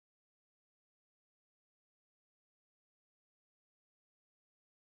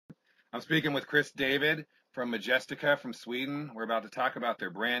I'm speaking with Chris David from Majestica from Sweden. We're about to talk about their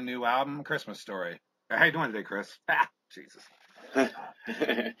brand new album, Christmas Story. How you doing today, Chris? Ah, Jesus.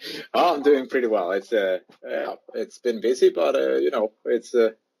 Oh, I'm doing pretty well. It's been busy, but it's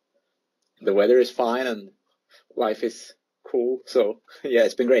the weather is fine and life is cool. So yeah,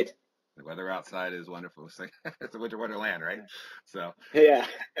 it's been great. The weather outside is wonderful. It's a winter wonderland, right? So, Yeah.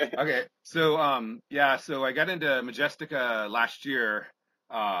 okay. So I got into Majestica last year,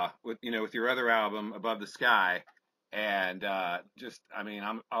 with your other album, Above the Sky, and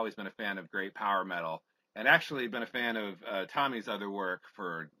I'm always been a fan of great power metal, and actually been a fan of Tommy's other work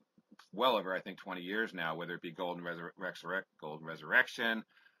for well over, I think, 20 years now, whether it be Golden Resurrection,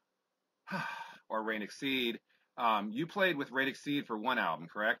 or Rain Exceed. You played with Rain Exceed for one album,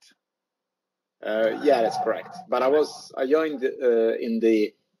 correct? Yeah, that's correct. But I joined in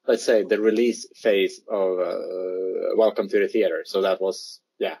the, let's say, the release phase of Welcome to the Theater. So that was,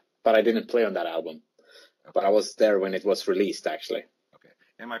 yeah. But I didn't play on that album. Okay. But I was there when it was released, actually. Okay.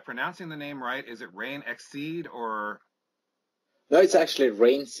 Am I pronouncing the name right? Is it Rain Exceed or? No, it's actually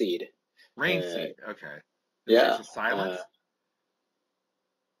Rain Seed. Rain Seed. Okay. Yeah. Is silence?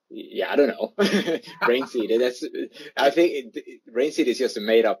 Yeah, I don't know. Rainseed. I think Rainseed is just a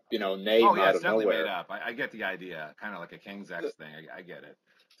made up, name Oh yeah, out it's of definitely nowhere. made up. I get the idea, kind of like a King's X thing. I get it.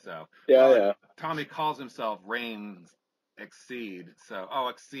 So Yeah. Tommy calls himself Rain Exceed. So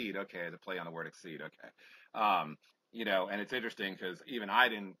Exceed. Okay, the play on the word exceed. Okay. And it's interesting because even I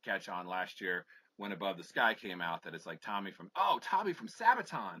didn't catch on last year when Above the Sky came out that it's like Tommy from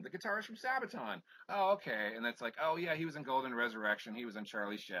Sabaton, the guitarist from Sabaton. Oh, okay. And that's like, oh yeah, he was in Golden Resurrection, he was in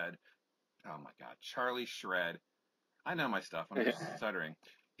Charlie Shed. Oh my God, Charlie Shred. I know my stuff. I'm just stuttering.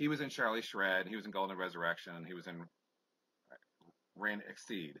 He was in Charlie Shred, he was in Golden Resurrection, and he was in Rain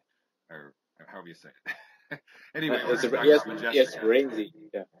Exceed, or however you say it. Anyway, we're going to talk about Majestica. Yes, Rainseed.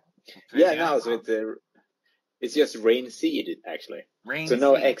 Yeah. Yeah, no, so it's just Rainseed actually. Rain so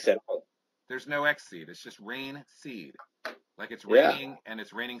no seed. X at all. There's no X seed. It's just rain seed. Like it's raining and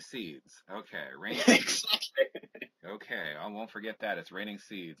it's raining seeds. Okay, rain seeds. Okay, I won't forget that. It's raining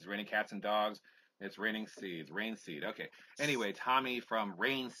seeds. It's raining cats and dogs. It's raining seeds. Rain seed. Okay. Anyway, Tommy from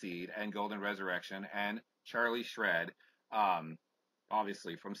Rain Seed and Golden Resurrection and Charlie Shred,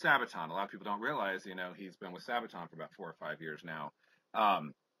 obviously from Sabaton. A lot of people don't realize, he's been with Sabaton for about 4 or 5 years now.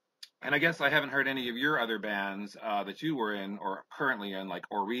 And I guess I haven't heard any of your other bands that you were in or currently in, like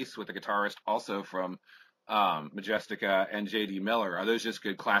Oris with the guitarist also from Majestica and J.D. Miller. Are those just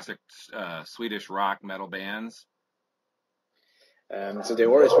good classic Swedish rock metal bands? So the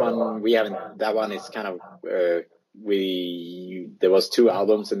Oris one, we haven't. That one is kind of there was 2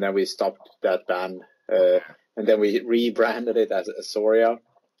 albums and then we stopped that band and then we rebranded it as Asoria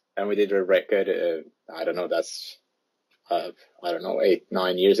and we did a record. I don't know. That's 8,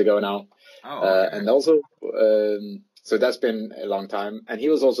 9 years ago now. Oh, okay. And also, so that's been a long time. And he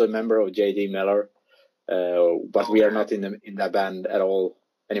was also a member of J.D. Miller, but we are not in that band at all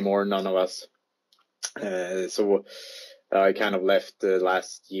anymore. None of us. So I kind of left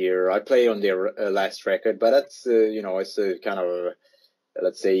last year. I play on their last record, but that's it's a kind of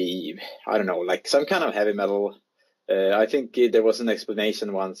let's say, I don't know, like some kind of heavy metal. I think there was an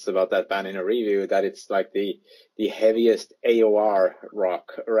explanation once about that band in a review that it's like the heaviest AOR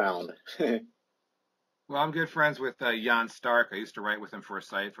rock around. Well, I'm good friends with Jan Stark. I used to write with him for a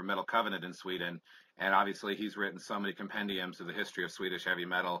site for Metal Covenant in Sweden, and obviously he's written so many compendiums of the history of Swedish heavy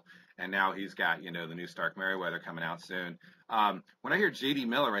metal, and now he's got, the new Stark Merriweather coming out soon. When I hear J.D.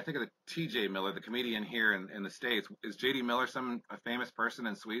 Miller, I think of the T.J. Miller, the comedian here in the States. Is J.D. Miller a famous person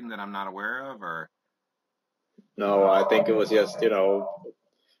in Sweden that I'm not aware of, or? No, I think it was just,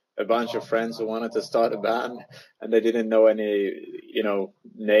 a bunch of friends who wanted to start a band and they didn't know any,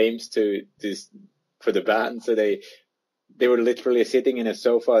 names for the band. So they were literally sitting in a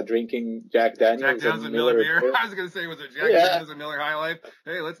sofa drinking Jack Daniels and Miller beer. I was going to say, was it Jack Daniels and Miller High Life?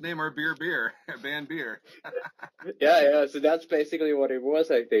 Hey, let's name our beer, band beer. Yeah. So that's basically what it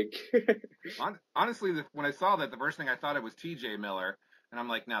was, I think. Honestly, when I saw that, the first thing I thought it was T.J. Miller. And I'm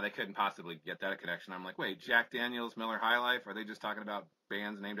like, no, they couldn't possibly get that connection. I'm like, wait, Jack Daniels, Miller High Life? Are they just talking about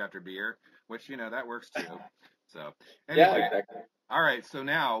bands named after beer? Which, that works too. So, anyway. Yeah, exactly. All right, so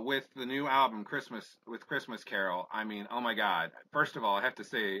now with the new album, Christmas Carol, I mean, oh my God. First of all, I have to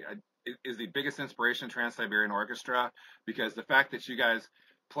say, is the biggest inspiration Trans-Siberian Orchestra, because the fact that you guys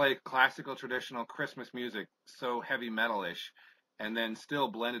play classical, traditional Christmas music, so heavy metal-ish, and then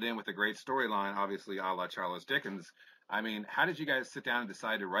still blend it in with a great storyline, obviously a la Charles Dickens. I mean, how did you guys sit down and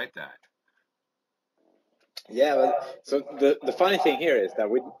decide to write that? Yeah, well, so the funny thing here is that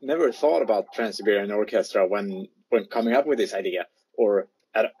we never thought about Trans-Siberian Orchestra when coming up with this idea, or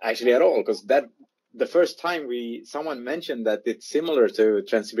actually at all, because that the first time someone mentioned that it's similar to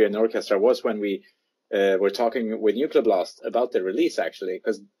Trans-Siberian Orchestra was when we were talking with Nuclear Blast about the release, actually,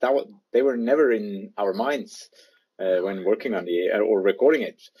 because they were never in our minds when working on or recording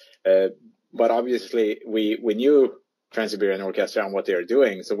it. But obviously we knew Trans-Siberian Orchestra and what they are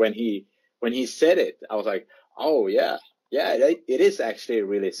doing. So when he said it, I was like, oh yeah, it is actually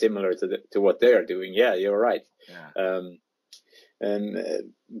really similar to what they are doing. Yeah, you're right. Yeah.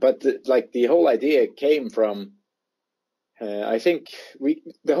 But the whole idea came from, I think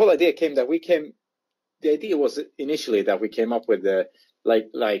the whole idea came that the idea was initially that we came up with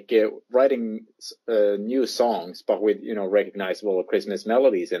writing new songs, but with, recognizable Christmas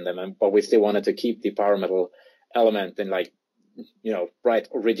melodies in them, but we still wanted to keep the power metal element and write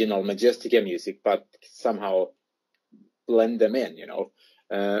original Majestica music, but somehow blend them in,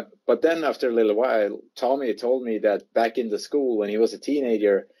 But then after a little while, Tommy told me that back in the school when he was a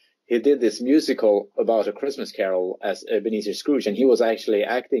teenager, he did this musical about A Christmas Carol as Ebenezer Scrooge, and he was actually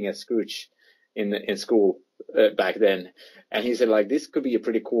acting as Scrooge in school back then. And he said, this could be a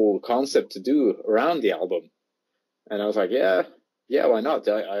pretty cool concept to do around the album. And I was like, yeah, why not?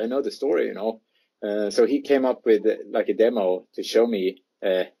 I know the story, So he came up with a demo to show me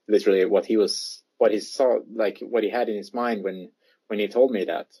literally what he saw, what he had in his mind when he told me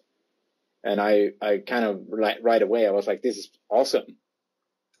that. And I kind of right away, I was like, this is awesome.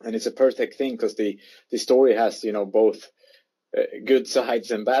 And it's a perfect thing because the story has, both good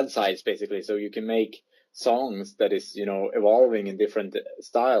sides and bad sides, basically. So you can make songs that is, evolving in different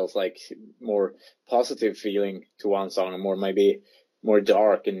styles, like more positive feeling to one song and maybe more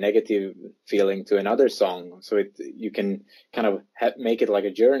dark and negative feeling to another song. So you can kind of make it like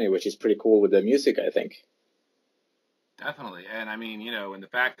a journey, which is pretty cool with the music, I think. Definitely. And I mean, and the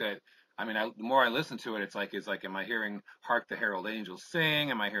fact that, the more I listen to it, it's like, am I hearing Hark the Herald Angels Sing?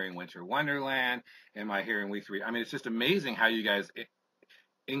 Am I hearing Winter Wonderland? Am I hearing We Three? It's just amazing how you guys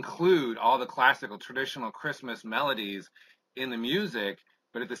include all the classical, traditional Christmas melodies in the music,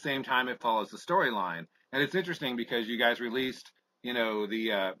 but at the same time, it follows the storyline. And it's interesting because you guys released,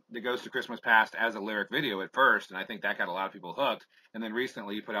 the Ghost of Christmas Past as a lyric video at first, and I think that got a lot of people hooked. And then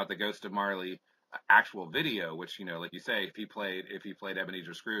recently you put out the Ghost of Marley actual video, which, like you say, if he played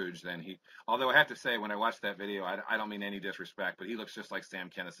Ebenezer Scrooge, then although I have to say, when I watched that video, I don't mean any disrespect, but he looks just like Sam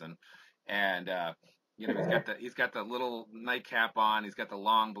Kinison. And he's got the little nightcap on, he's got the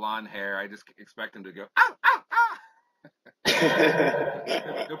long blonde hair. I just expect him to go ow, ow, ow.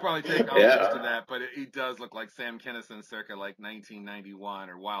 He'll probably take homage to that, but he does look like Sam Kinison circa 1991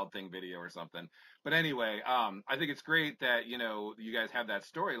 or Wild Thing video or something. But anyway, I think it's great that you guys have that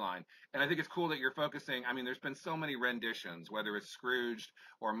storyline, and I think it's cool that you're focusing. There's been so many renditions, whether it's Scrooged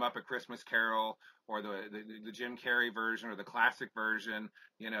or Muppet Christmas Carol or the Jim Carrey version or the classic version.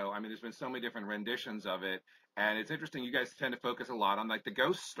 There's been so many different renditions of it. And it's interesting, you guys tend to focus a lot on the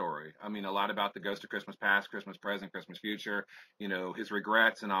ghost story. A lot about the Ghost of Christmas Past, Christmas Present, Christmas Future, his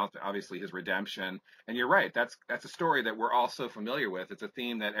regrets and obviously his redemption. And you're right, that's a story that we're all so familiar with. It's a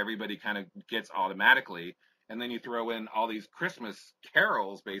theme that everybody kind of gets automatically. And then you throw in all these Christmas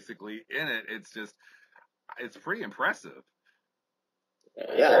carols basically in it. It's pretty impressive.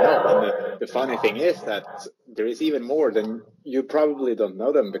 Yeah, no, and the funny thing is that there is even more than you probably don't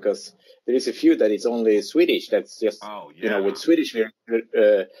know them, because there is a few that is only Swedish. That's just, with Swedish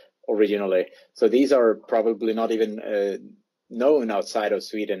originally. So these are probably not even known outside of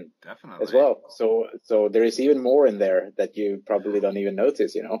Sweden. Definitely. As well. So there is even more in there that you probably don't even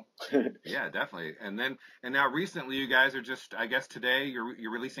notice, Yeah, definitely. And now recently you guys are just, I guess today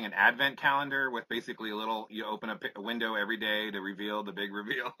you're releasing an advent calendar with basically you open a window every day to reveal the big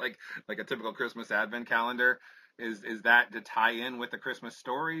reveal, like a typical Christmas advent calendar. Is that to tie in with the Christmas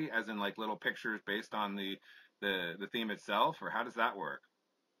story, as in little pictures based on the theme itself, or how does that work?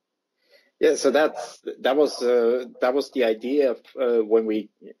 Yeah, so that was the idea of, when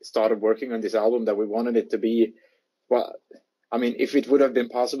we started working on this album, that we wanted it to be, well, if it would have been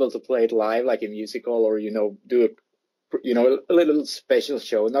possible to play it live like a musical, or do a little special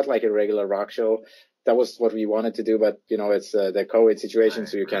show, not like a regular rock show. That was what we wanted to do, but it's the COVID situation,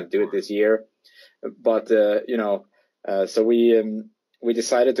 so you can't do it this year. But so we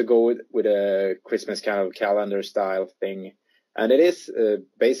decided to go with a Christmas kind of calendar style thing. And it is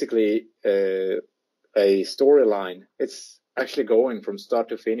basically a storyline. It's actually going from start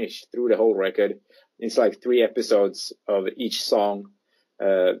to finish through the whole record. It's like 3 episodes of each song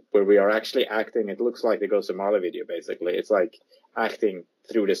where we are actually acting. It looks like the Ghost of Marley video, basically. It's like acting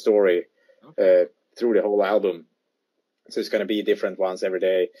through the story through the whole album. So it's going to be different ones every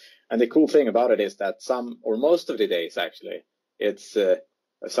day. And the cool thing about it is that some or most of the days, actually, it's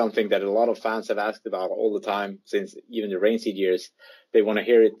something that a lot of fans have asked about all the time since even the Rainseed years. They want to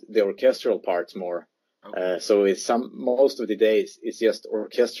hear the orchestral parts more. Okay. So most of the days it's just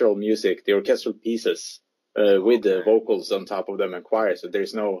orchestral music, the orchestral pieces with the vocals on top of them and choir. So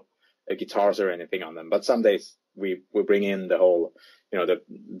there's no guitars or anything on them. But some days we bring in the whole,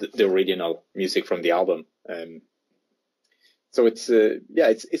 the original music from the album. So it's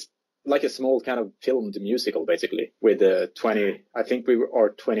it's like a small kind of filmed musical basically with 20. I think we are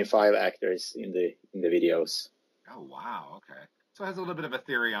 25 actors in the videos. Oh wow, okay. So it has a little bit of a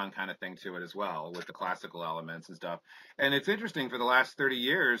Therion kind of thing to it as well, with the classical elements and stuff. And it's interesting, for the last 30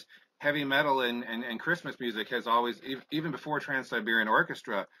 years, heavy metal and Christmas music has always, even before Trans-Siberian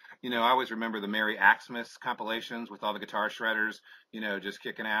Orchestra, I always remember the Merry Xmas compilations with all the guitar shredders, just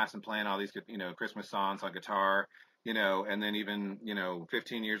kicking ass and playing all these, Christmas songs on guitar, and then even,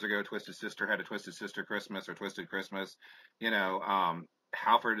 15 years ago, Twisted Sister had a Twisted Sister Christmas or Twisted Christmas.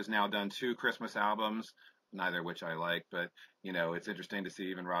 Halford has now done 2 Christmas albums, neither of which I like, but it's interesting to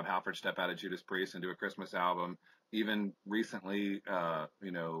see even Rob Halford step out of Judas Priest and do a Christmas album. Even recently,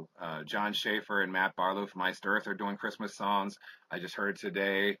 John Schaefer and Matt Barlow from Iced Earth are doing Christmas songs. I just heard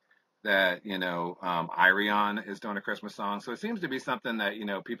today that Irion is doing a Christmas song. So it seems to be something that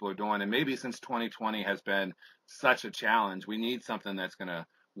people are doing. And maybe since 2020 has been such a challenge, we need something that's going to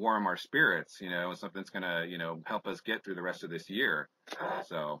warm our spirits, something that's going to help us get through the rest of this year.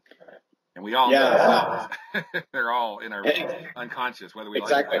 So. And we all know the songs. They're all in our unconscious, whether we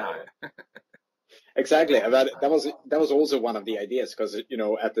like it or not. Exactly. That was also one of the ideas, because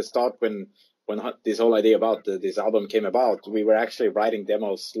at the start when this whole idea about this album came about, we were actually writing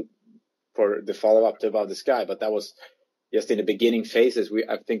demos for the follow-up to Above the Sky, but that was just in the beginning phases.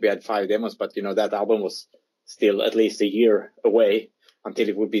 I think we had 5 demos, but that album was still at least a year away until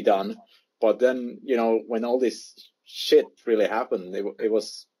it would be done. But then when all this shit really happened, it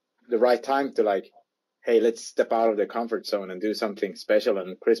was the right time to hey, let's step out of the comfort zone and do something special.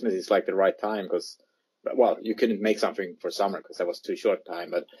 And Christmas is like the right time because, well, you couldn't make something for summer because that was too short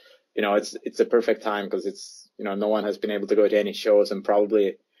time. But it's a perfect time because it's no one has been able to go to any shows, and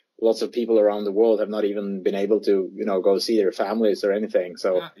probably lots of people around the world have not even been able to go see their families or anything.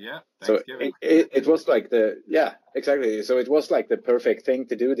 So so it was like exactly. So it was like the perfect thing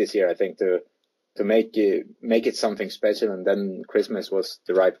to do this year, I think, to make it something special. And then Christmas was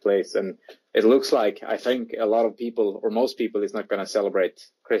the right place, and it looks like, I think, a lot of people, or most people, is not going to celebrate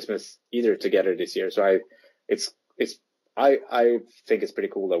Christmas either together this year. So I think it's pretty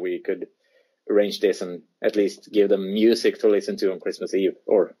cool that we could arrange this and at least give them music to listen to on Christmas Eve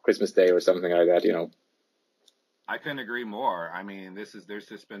or Christmas Day or something like that. I couldn't agree more. I mean, there's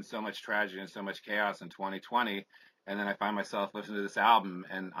just been so much tragedy and so much chaos in 2020. And then I find myself listening to this album,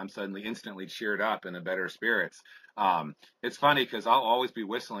 and I'm suddenly instantly cheered up and in better spirits. It's funny because I'll always be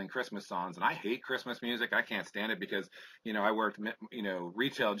whistling Christmas songs, and I hate Christmas music. I can't stand it because, I worked,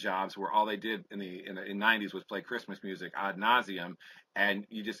 retail jobs where all they did in the 90s was play Christmas music ad nauseum, and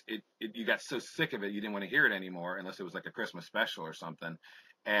you got so sick of it you didn't want to hear it anymore unless it was like a Christmas special or something.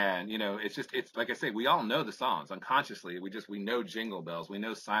 And it's like I say, we all know the songs unconsciously. We know Jingle Bells, we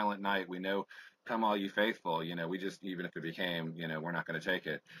know Silent Night, we know Come All You Faithful. We just, even if it became, we're not going to take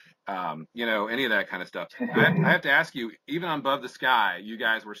it. Any of that kind of stuff. I have to ask you, even on Above the Sky, you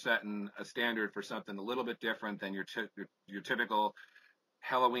guys were setting a standard for something a little bit different than your typical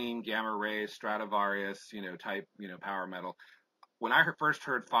Halloween, Gamma Ray, Stradivarius, type, power metal. When I first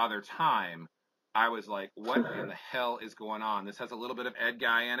heard Father Time, I was like, what in the hell is going on? This has a little bit of Ed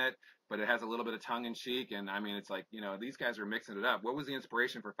Guy in it, but it has a little bit of tongue in cheek. And I mean, it's like, these guys are mixing it up. What was the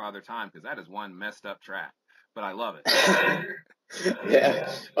inspiration for Father Time? Because that is one messed up track, but I love it. Yeah.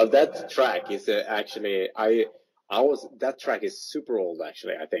 Well, that track is actually, that track is super old,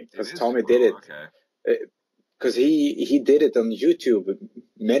 actually, I think, because Tommy did it. Okay. Because he did it on YouTube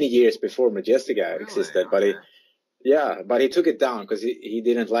many years before Majestica existed, okay. But he took it down because he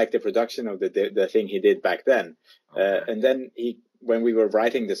didn't like the production of the thing he did back then. Okay. And then when we were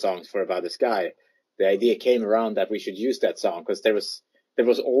writing the songs for About the Sky, the idea came around that we should use that song because there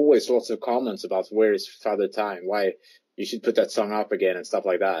was always lots of comments about where is Father Time, why you should put that song up again and stuff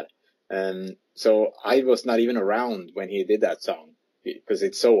like that. And so I was not even around when he did that song because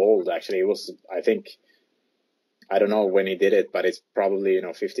it's so old. Actually, it was, I think, I don't know when he did it, but it's probably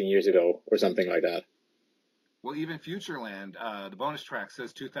 15 years ago or something like that. Well, even Futureland, the bonus track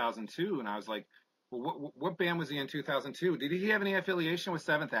says 2002, and I was like, well, what band was he in 2002? Did he have any affiliation with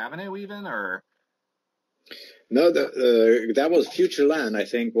Seventh Avenue even, or? No, that was Futureland. I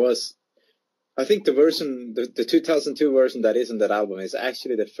think the version, the 2002 version that is in that album is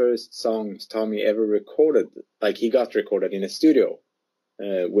actually the first song Tommy ever recorded. Like, he got recorded in a studio.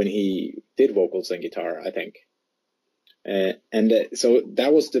 when he did vocals and guitar, I think. So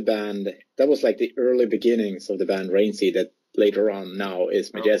that was the band. That was like the early beginnings of the band Rainseed that later on now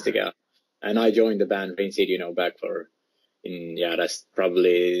is Majestica. Okay. And I joined the band Rainseed, back that's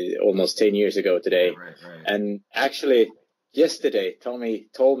probably almost 10 years ago today. Right. And actually, yesterday, Tommy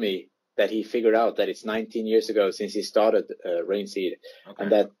told me that he figured out that it's 19 years ago since he started Rainseed,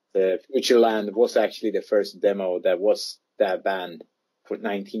 and that Futureland was actually the first demo that was that band for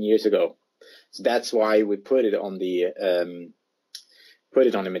 19 years ago. So that's why we put it on the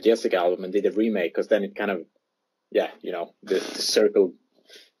Majestic album and did a remake, because then it kind of, the circle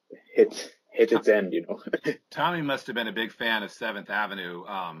hit its end, Tommy must have been a big fan of Seventh Avenue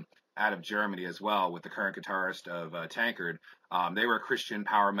out of Germany as well, with the current guitarist of Tankard. They were a Christian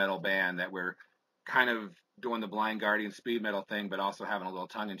power metal band that were kind of doing the Blind Guardian speed metal thing, but also having a little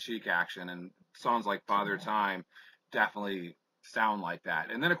tongue-in-cheek action. And songs like Father Time definitely sound like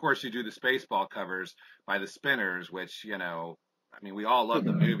that. And then, of course, you do the Spaceball covers by the Spinners, which, we all love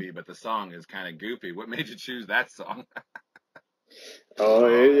the movie, but the song is kind of goofy. What made you choose that song?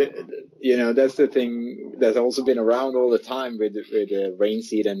 That's the thing that's also been around all the time with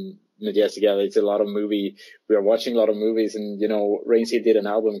Rainseed and Majestica. It's a lot of we are watching a lot of movies, and Rainseed did an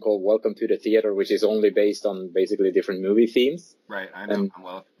album called Welcome to the Theater, which is only based on basically different movie themes. Right, I know.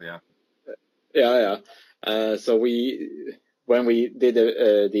 So when we did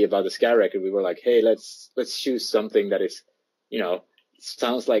the About the Sky record, we were like, hey, let's choose something that is,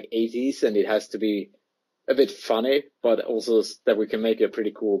 sounds like 80s, and it has to be a bit funny, but also that we can make a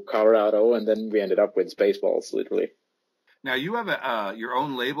pretty cool cover out of, and then we ended up with Spaceballs, literally. Now, you have your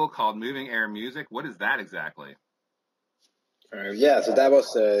own label called Moving Air Music. What is that exactly? So that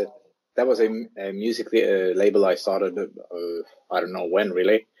was a music label I started, I don't know when,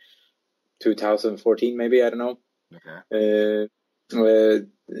 really. 2014, maybe, I don't know. Okay.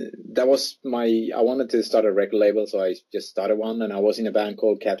 That was I wanted to start a record label, so I just started one, and I was in a band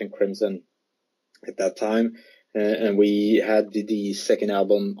called Captain Crimson at that time, and we had the second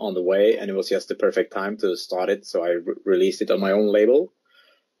album on the way, and it was just the perfect time to start it, so I released it on my own label.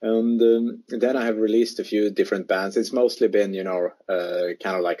 And then I have released a few different bands. It's mostly been,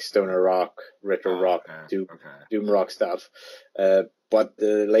 kind of like stoner rock, retro rock, doom rock stuff. But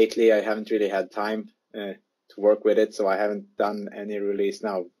lately I haven't really had time to work with it, so I haven't done any release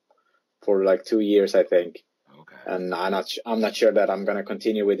now for like 2 years, I think. Okay. And I'm not sure that I'm gonna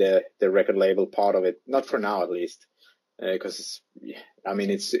continue with the record label part of it, not for now at least, because it's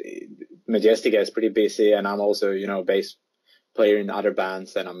Majestica is pretty busy, and I'm also bass player in other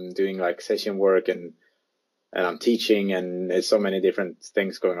bands, and I'm doing like session work, and I'm teaching, and there's so many different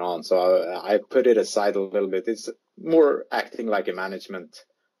things going on. So I put it aside a little bit. It's more acting like a management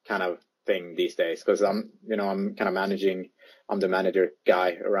kind of thing these days, because I'm kind of managing. I'm the manager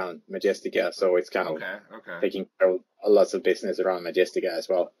guy around Majestica, so it's kind of taking care of lots of business around Majestica as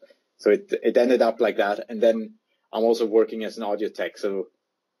well. So it ended up like that, and then I'm also working as an audio tech. So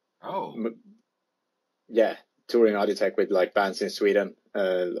touring audio tech with like bands in Sweden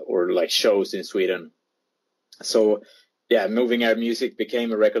or like shows in Sweden. So Moving Air Music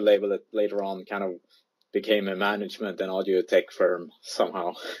became a record label that later on kind of became a management and audio tech firm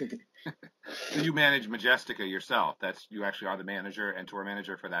somehow. So you manage Majestica yourself. You actually are the manager and tour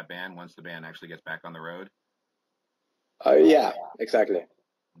manager for that band once the band actually gets back on the road? Yeah, exactly.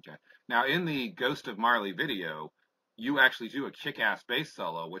 Okay. Now, in the Ghost of Marley video, you actually do a kick-ass bass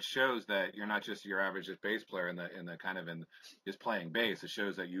solo, which shows that you're not just your average bass player in just playing bass. It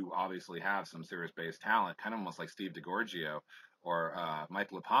shows that you obviously have some serious bass talent, kind of almost like Steve DiGiorgio or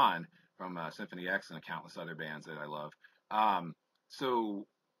Mike LePon from Symphony X and countless other bands that I love. So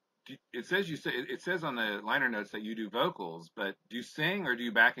it says on the liner notes that you do vocals, but do you sing or do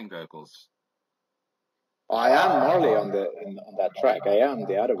you backing vocals? I am Marley on that track. I am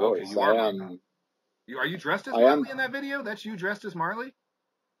the other voice. You are. Are you dressed as Marley in that video? That's you dressed as Marley?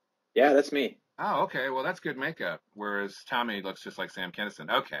 Yeah, that's me. Oh, okay. Well, that's good makeup. Whereas Tommy looks just like Sam Kinison.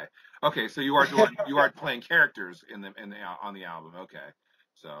 Okay. So you are playing characters on the album. Okay.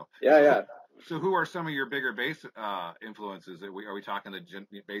 So yeah. So who are some of your bigger bass influences? Are we talking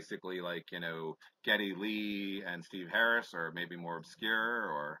basically like Geddy Lee and Steve Harris, or maybe more obscure,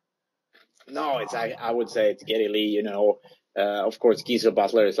 or? No, I would say it's Geddy Lee. Of course, Geezer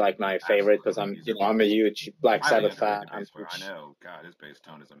Butler is like my favorite because I'm a huge Black Sabbath fan. I know, God, his bass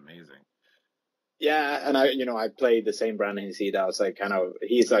tone is amazing. Yeah, and I played the same Brandon Seed. I was like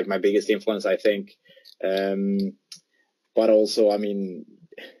he's like my biggest influence, I think. But also,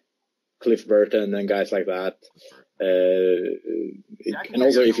 Cliff Burton and guys like that. And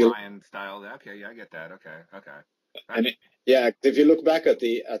also if you Ryan style, okay, yeah, I get that. Okay. Yeah, if you look back at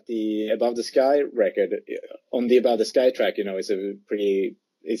the Above the Sky record, on the Above the Sky track,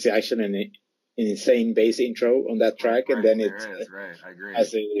 it's actually an insane bass intro on that track, right, and then right, I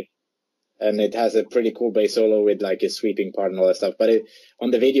agree. It has a pretty cool bass solo with like a sweeping part and all that stuff. But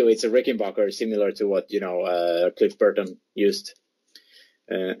on the video, it's a Rickenbacker similar to what Cliff Burton used.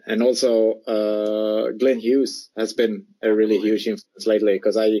 And also, Glenn Hughes has been a really huge influence lately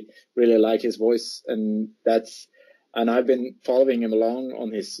because I really like his voice, and I've been following him along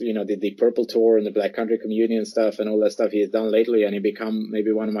on his, the Purple Tour and the Black Country Communion stuff and all that stuff he's done lately, and he become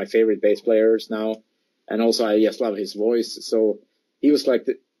maybe one of my favorite bass players now. And also, I just love his voice. So he was like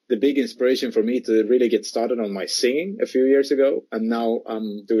the big inspiration for me to really get started on my singing a few years ago, and now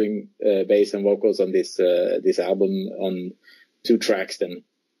I'm doing bass and vocals on this album on 2 tracks then.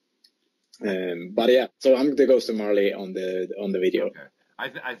 But yeah, so I'm the Ghost of Marley on the video. Okay.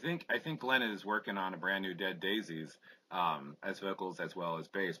 I think Glenn is working on a brand new Dead Daisies as vocals as well as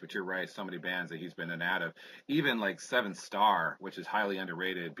bass. But you're right, so many bands that he's been in and out of, even like Seventh Star, which is highly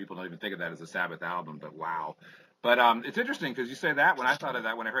underrated. People don't even think of that as a Sabbath album, but wow. But it's interesting because you say that. When I thought of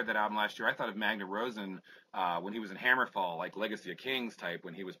that, when I heard that album last year, I thought of Magnus Rosen when he was in Hammerfall, like Legacy of Kings type,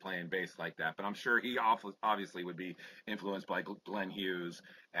 when he was playing bass like that. But I'm sure he obviously would be influenced by Glenn Hughes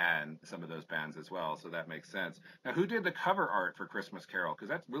and some of those bands as well. So that makes sense. Now, who did the cover art for Christmas Carol? Because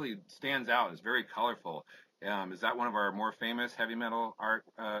that really stands out. It's very colorful. Is that one of our more famous heavy metal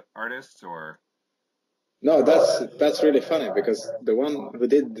artists, or? No, that's really funny because the one who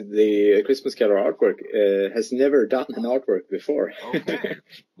did the Christmas Carol artwork has never done an artwork before. Okay.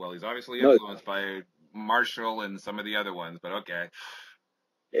 Well, he's obviously influenced by Marshall and some of the other ones, but okay.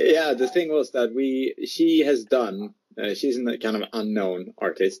 Yeah, the thing was that she has done, she's a kind of unknown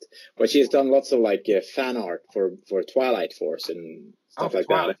artist, but she has done lots of like fan art for Twilight Force and stuff like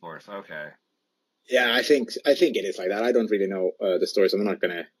Twilight that. Force, okay. Yeah, I think it is like that. I don't really know the story, so I'm not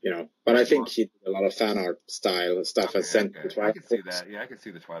gonna, But I think she did a lot of fan art style stuff and sent to Twilight. I can see that. Yeah, I can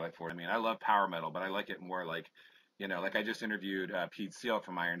see the Twilight Force. I mean, I love power metal, but I like it more like, like I just interviewed Pete Seal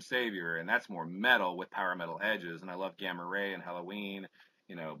from Iron Savior, and that's more metal with power metal edges. And I love Gamma Ray and Halloween,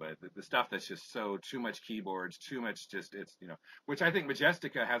 but the stuff that's just too much keyboards, too much which I think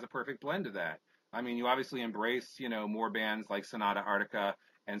Majestica has a perfect blend of that. I mean, you obviously embrace, more bands like Sonata Arctica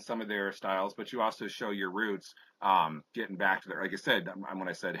and some of their styles, but you also show your roots, getting back to their, like I said, when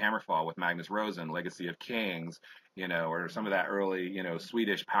I said Hammerfall with Magnus Rosen, Legacy of Kings, or some of that early,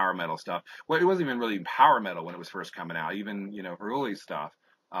 Swedish power metal stuff. Well, it wasn't even really power metal when it was first coming out, even, early stuff,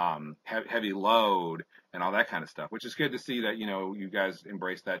 Heavy Load and all that kind of stuff, which is good to see that, you guys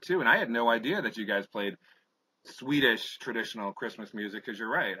embrace that too. And I had no idea that you guys played Swedish traditional Christmas music, because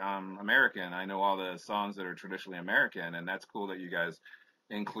you're right, I'm American. I know all the songs that are traditionally American, and that's cool that you guys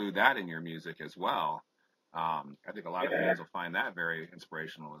include that in your music as well. I think a lot of fans will find that very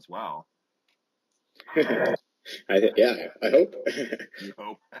inspirational as well. I hope. You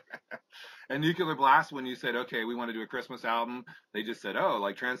hope. And Nuclear Blast, when you said, okay, we want to do a Christmas album, they just said, oh,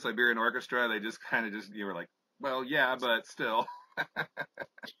 like Trans-Siberian Orchestra. They just you were like, well, yeah, but still.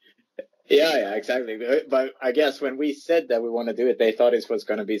 Yeah, exactly. But I guess when we said that we want to do it, they thought it was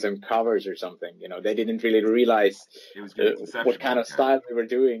going to be some covers or something. They didn't really realize it was what kind of style we were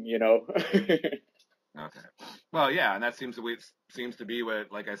doing. Okay. Well, yeah, and that seems to be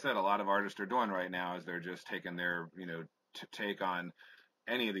what, like I said, a lot of artists are doing right now, is they're just taking their, take on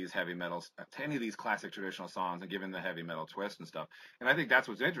any of these heavy metals, any of these classic traditional songs, and giving the heavy metal twist and stuff. And I think that's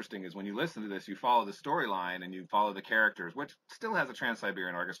what's interesting, is when you listen to this, you follow the storyline and you follow the characters, which still has a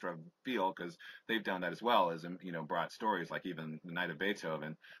Trans-Siberian Orchestra feel, because they've done that as well, as brought stories like even The Night of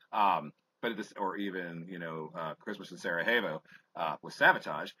Beethoven, or even Christmas in Sarajevo with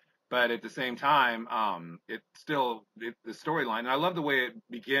Sabotage. But at the same time, the storyline, and I love the way it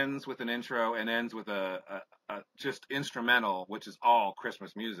begins with an intro and ends with a just instrumental, which is all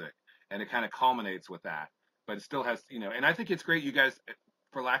Christmas music, and it kind of culminates with that. But it still has, and I think it's great you guys,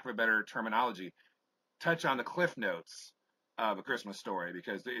 for lack of a better terminology, touch on the cliff notes of A Christmas Story,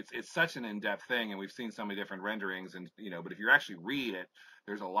 because it's such an in-depth thing, and we've seen so many different renderings, and but if you actually read it,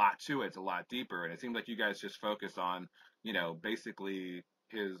 there's a lot to it. It's a lot deeper, and it seems like you guys just focus on, basically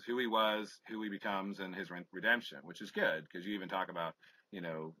who he was, who he becomes, and his redemption, which is good, because you even talk about,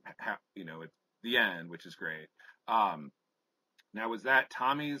 how, at the end, which is great. Now, was that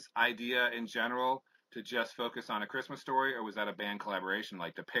Tommy's idea in general to just focus on A Christmas Story, or was that a band collaboration,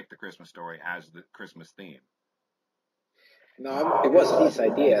 like to pick The Christmas Story as the Christmas theme? No, it was his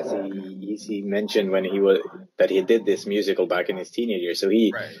idea, as he mentioned when that he did this musical back in his teenage years. So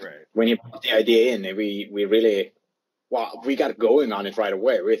when he put the idea in, we really well, we got going on it right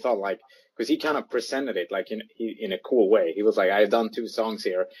away. We thought like, because he kind of presented it like in a cool way. He was like, I've done 2 songs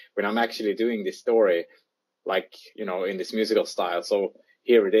here when I'm actually doing this story, like, you know, in this musical style. So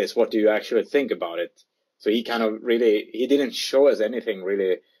here it is. What do you actually think about it? So he kind of really, he didn't show us anything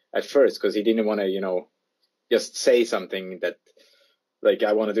really at first because he didn't want to, you know, just say something that, like,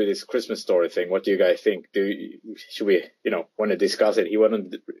 I want to do this Christmas story thing. What do you guys think? Should we, you know, want to discuss it? He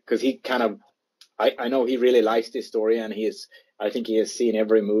wanted, because he kind of, I know he really likes this story, and I think he has seen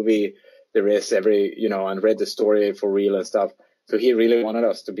every movie there is, you know, and read the story for real and stuff. So he really wanted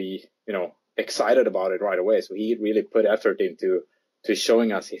us to be, you know, excited about it right away. So he really put effort into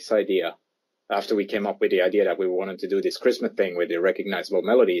showing us his idea after we came up with the idea that we wanted to do this Christmas thing with the recognizable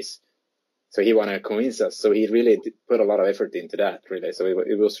melodies. So he wanted to convince us. So he really put a lot of effort into that, really. So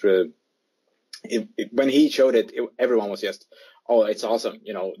it was really, when he showed it, everyone was just, oh, it's awesome.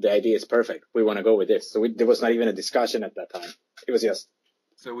 You know, the idea is perfect. We want to go with this. So there was not even a discussion at that time. It was just,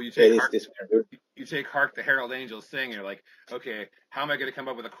 so when you take Hark the Herald Angels Sing, you're like, okay, how am I going to come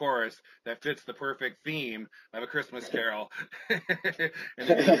up with a chorus that fits the perfect theme of a Christmas carol and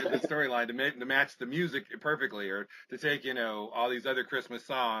the storyline to match the music perfectly, or to take, you know, all these other Christmas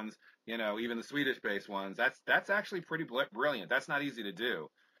songs, you know, even the Swedish-based ones. That's actually pretty brilliant. That's not easy to do.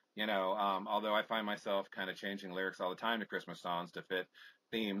 You know, although I find myself kind of changing lyrics all the time to Christmas songs to fit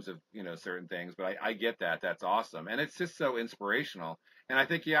themes of, you know, certain things, but I get that. That's awesome. And it's just so inspirational. And I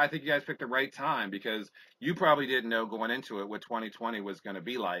think you guys picked the right time, because you probably didn't know going into it what 2020 was going to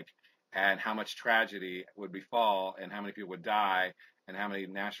be like, and how much tragedy would befall, and how many people would die, and how many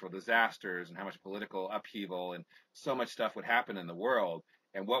natural disasters, and how much political upheaval, and so much stuff would happen in the world.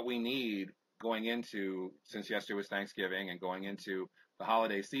 And what we need going into, since yesterday was Thanksgiving, and going into the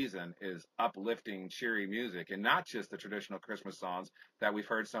holiday season, is uplifting, cheery music, and not just the traditional Christmas songs that we've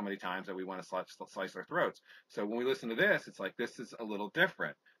heard so many times that we want to slice our throats. So when we listen to this, it's like, this is a little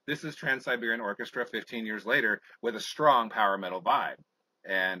different. This is Trans-Siberian Orchestra 15 years later with a strong power metal vibe.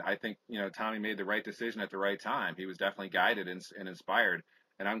 And I think, you know, Tommy made the right decision at the right time. He was definitely guided and inspired.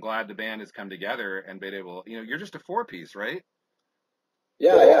 And I'm glad the band has come together and been able, you know, you're just a 4-piece, right?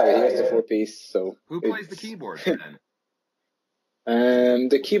 Yeah, he has a 4-piece. So who plays the keyboards then?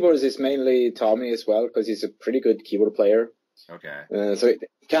 The keyboards is mainly Tommy as well, because he's a pretty good keyboard player. Okay. So it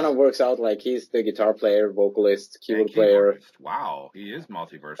kind of works out like he's the guitar player, vocalist, keyboard player. Wow, he is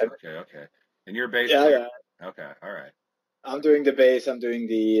multiversal. Okay. And you're bass player? Yeah. Okay, all right. I'm doing the bass. I'm doing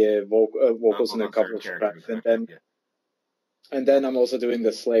the vocals in a couple of tracks, and then I'm also doing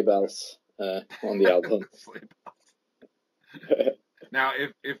the sleigh bells on the album. Sleigh bells. Now,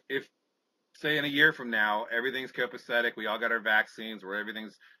 if say in a year from now, everything's copacetic, we all got our vaccines, where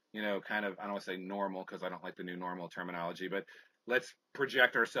everything's, you know, kind of, I don't want to say normal, because I don't like the new normal terminology, but let's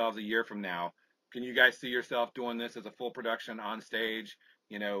project ourselves a year from now. Can you guys see yourself doing this as a full production on stage,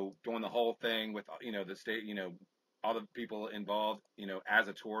 you know, doing the whole thing with, you know, the state, you know, all the people involved, you know, as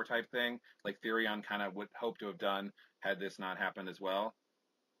a tour type thing, like Therion kind of would hope to have done had this not happened as well?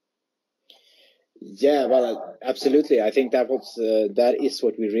 Yeah, well, absolutely. I think that is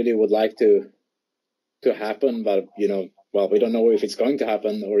what we really would like to happen, but, you know, well, we don't know if it's going to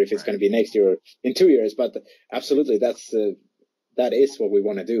happen or if it's going to be next year or in 2 years, but absolutely, that is what we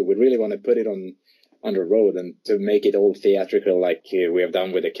want to do. We really want to put it on the road, and to make it all theatrical, like we have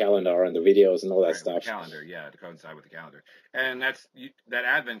done with the calendar and the videos and all that stuff. The calendar, yeah, to coincide with the calendar. And that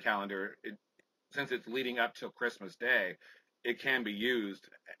Advent calendar, since it's leading up till Christmas Day, it can be used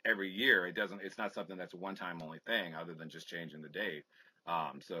every year. It's not something that's a one-time only thing, other than just changing the date.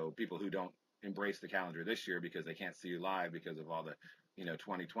 So people who don't embrace the calendar this year because they can't see you live because of all the, you know,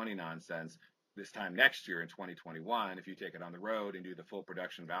 2020 nonsense, this time next year in 2021, if you take it on the road and do the full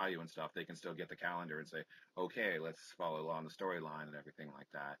production value and stuff, they can still get the calendar and say, okay, let's follow along the storyline and everything like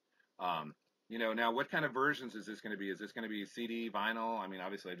that. You know, now what kind of versions is this going to be? Is this going to be CD, vinyl? I mean,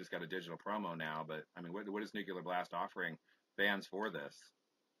 obviously I just got a digital promo now, but I mean, what is Nuclear Blast offering fans for this?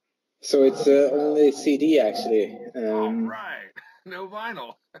 So it's only CD, actually. All right. No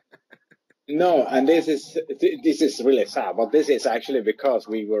vinyl. No, and this is really sad, but this is actually because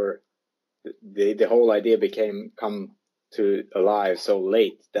we were, the whole idea come to alive so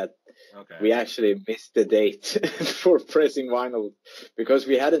late that we actually missed the date for pressing vinyl, because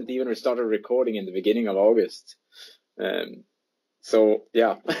we hadn't even started recording in the beginning of August. So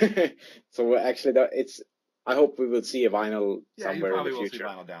yeah, so actually I hope we will see a vinyl somewhere in the future. Yeah, you probably will see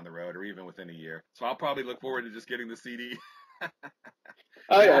vinyl down the road, or even within a year. So I'll probably look forward to just getting the CD.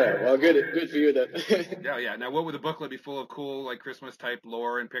 Oh yeah, well, good for you then. Yeah. Now, what would the booklet be full of? Cool, like Christmas type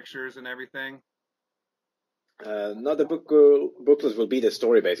lore and pictures and everything? No, the booklets will be the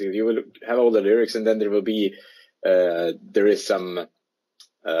story basically. You will have all the lyrics, and then there will be there is some,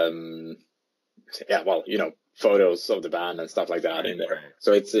 photos of the band and stuff like that in there. Right.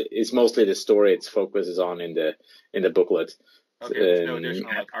 So it's mostly the story it focuses on in the booklet. Okay, there's no additional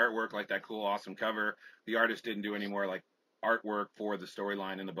like artwork, like that cool, awesome cover. The artist didn't do any more like artwork for the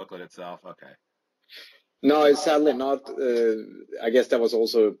storyline in the booklet itself. Okay. No, it's sadly not. I guess that was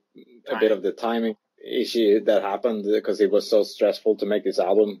also a bit of the timing issue that happened because it was so stressful to make this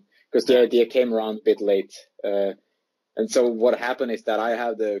album. Because the idea came around a bit late. And so what happened is that I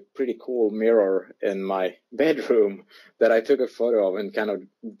have the pretty cool mirror in my bedroom that I took a photo of and kind of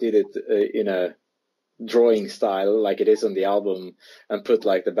did it in a drawing style like it is on the album and put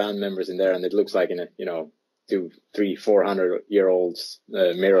like the band members in there, and it looks like in a 200, 300, 400-year-old's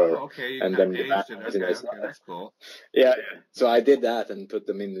mirror. Oh, okay, and then the band okay, that's cool. Yeah, so I did that and put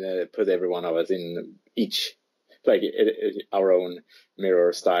them in, put every one of us in each like our own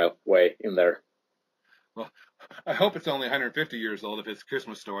mirror style way in there. Well, I hope it's only 150 years old if it's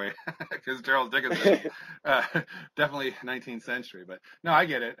Christmas Story, because Charles Dickens is definitely 19th century. But no, I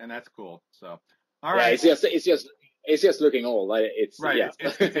get it, and that's cool. So, all right. Yeah, it's just looking old. It's right. Yeah.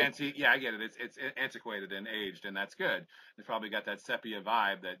 It's antique. Yeah, I get it. It's antiquated and aged, and that's good. It's probably got that sepia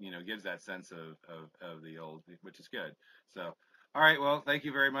vibe that gives that sense of the old, which is good. So. All right, well, thank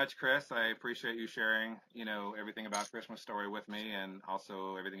you very much, Chris. I appreciate you sharing, everything about Christmas Story with me, and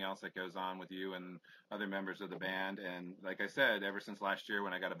also everything else that goes on with you and other members of the band. And like I said, ever since last year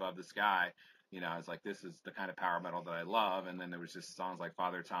when I got Above the Sky, I was like, this is the kind of power metal that I love. And then there was just songs like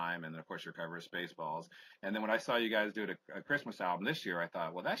Father Time, and then of course your cover of Spaceballs. And then when I saw you guys do a Christmas album this year, I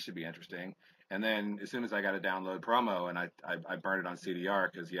thought, well, that should be interesting. And then as soon as I got a download promo and I burned it on CDR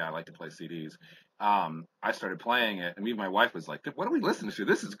because, I like to play CDs. I started playing it, and my wife was like, what are we listening to?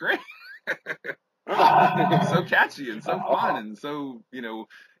 This is great. It's so catchy and so fun and so,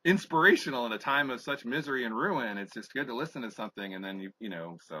 inspirational in a time of such misery and ruin. It's just good to listen to something. And then,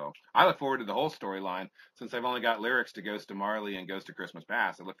 so I look forward to the whole storyline. Since I've only got lyrics to Ghost of Marley and Ghost of Christmas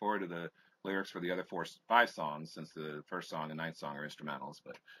Past, I look forward to the lyrics for the other 5 songs, since the first song and 9th song are instrumentals.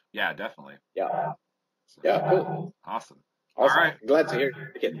 But yeah, definitely. Yeah. So, yeah, cool. Awesome. All right. Glad to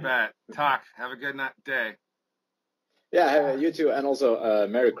hear it. You bet. Talk. Have a good day. Yeah, you too. And also,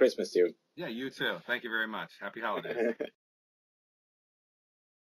 Merry Christmas to you. Yeah, you too. Thank you very much. Happy holidays.